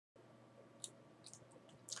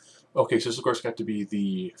Okay, so this of course got to be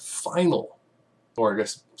the final, or I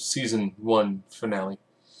guess season 1 finale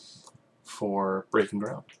for Breaking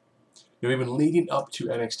Ground. Now we've been leading up to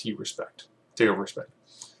NXT Takeover Respect.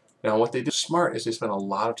 Now what they did smart is they spent a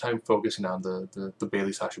lot of time focusing on the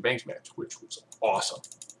Bayley Sasha Banks match, which was awesome.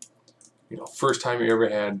 You know, first time you ever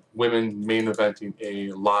had women main eventing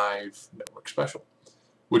a live network special,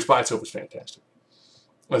 which by itself was fantastic,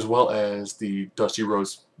 as well as the Dusty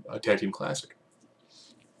Rhodes Tag Team Classic.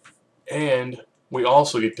 And we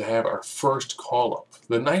also get to have our first call-up.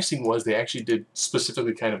 The nice thing was they actually did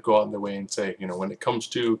specifically kind of go out in their way and say, you know, when it comes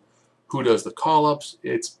to who does the call-ups,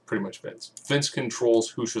 it's pretty much Vince. Vince controls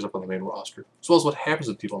who shows up on the main roster, as well as what happens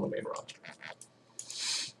with people on the main roster.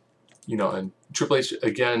 You know, and Triple H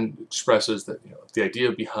again expresses that, you know, the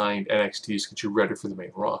idea behind NXT is to get you ready for the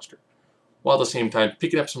main roster, while at the same time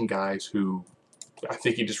picking up some guys who I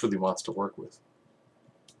think he just really wants to work with.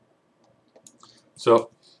 So,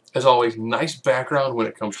 as always, nice background when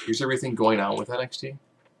it comes to here's everything going on with NXT.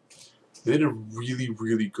 They did a really,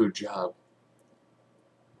 really good job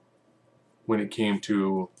when it came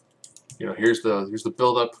to, you know, here's the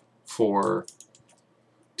build-up for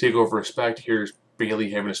Takeover Respect. Here's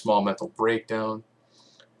Bayley having a small mental breakdown.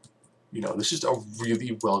 You know, this is a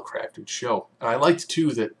really well-crafted show. And I liked,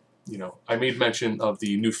 too, that, you know, I made mention of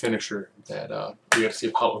the new finisher that we got to see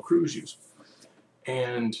Apollo Crews use.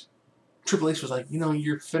 And Triple H was like, you know,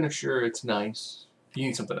 your finisher, it's nice. You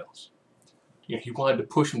need something else. You know, he wanted to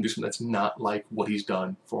push him to do something that's not like what he's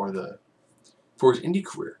done for his indie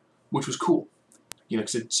career, which was cool. You know,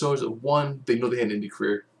 because it shows that, one, they know they had an indie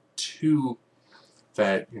career. Two,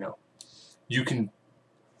 that, you know, you can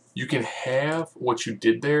have what you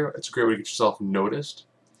did there. It's a great way to get yourself noticed,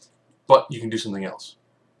 but you can do something else.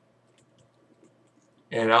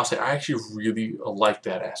 And I'll say I actually really like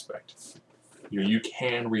that aspect. You know, you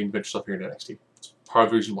can reinvent yourself here in NXT. It's part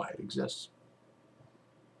of the reason why it exists.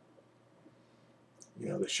 You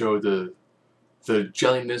know, they show the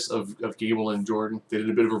jelliness of Gable and Jordan. They did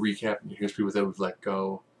a bit of a recap, and here's people that we've let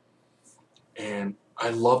go. And I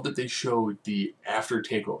love that they showed the after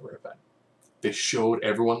takeover event. They showed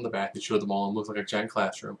everyone in the back. They showed them all and looked like a giant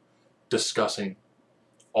classroom discussing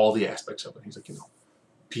all the aspects of it. He's like, you know,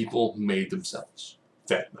 people made themselves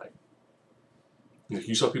that night. You know,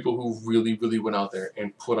 you saw people who really, really went out there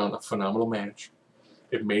and put on a phenomenal match.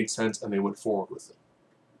 It made sense, and they went forward with it.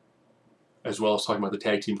 As well as talking about the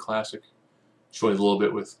Tag Team Classic, showing a little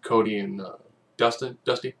bit with Cody and Dustin,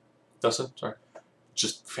 sorry.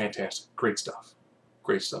 Just fantastic. Great stuff.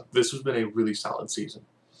 Great stuff. This has been a really solid season.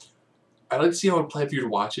 I'd like to see how it would play for you to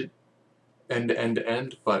watch it end to end to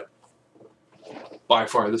end, but by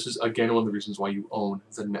far, this is, again, one of the reasons why you own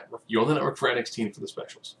the network. You own the network for NXT and for the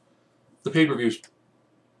specials. The pay-per-views,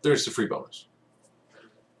 there's a free bonus.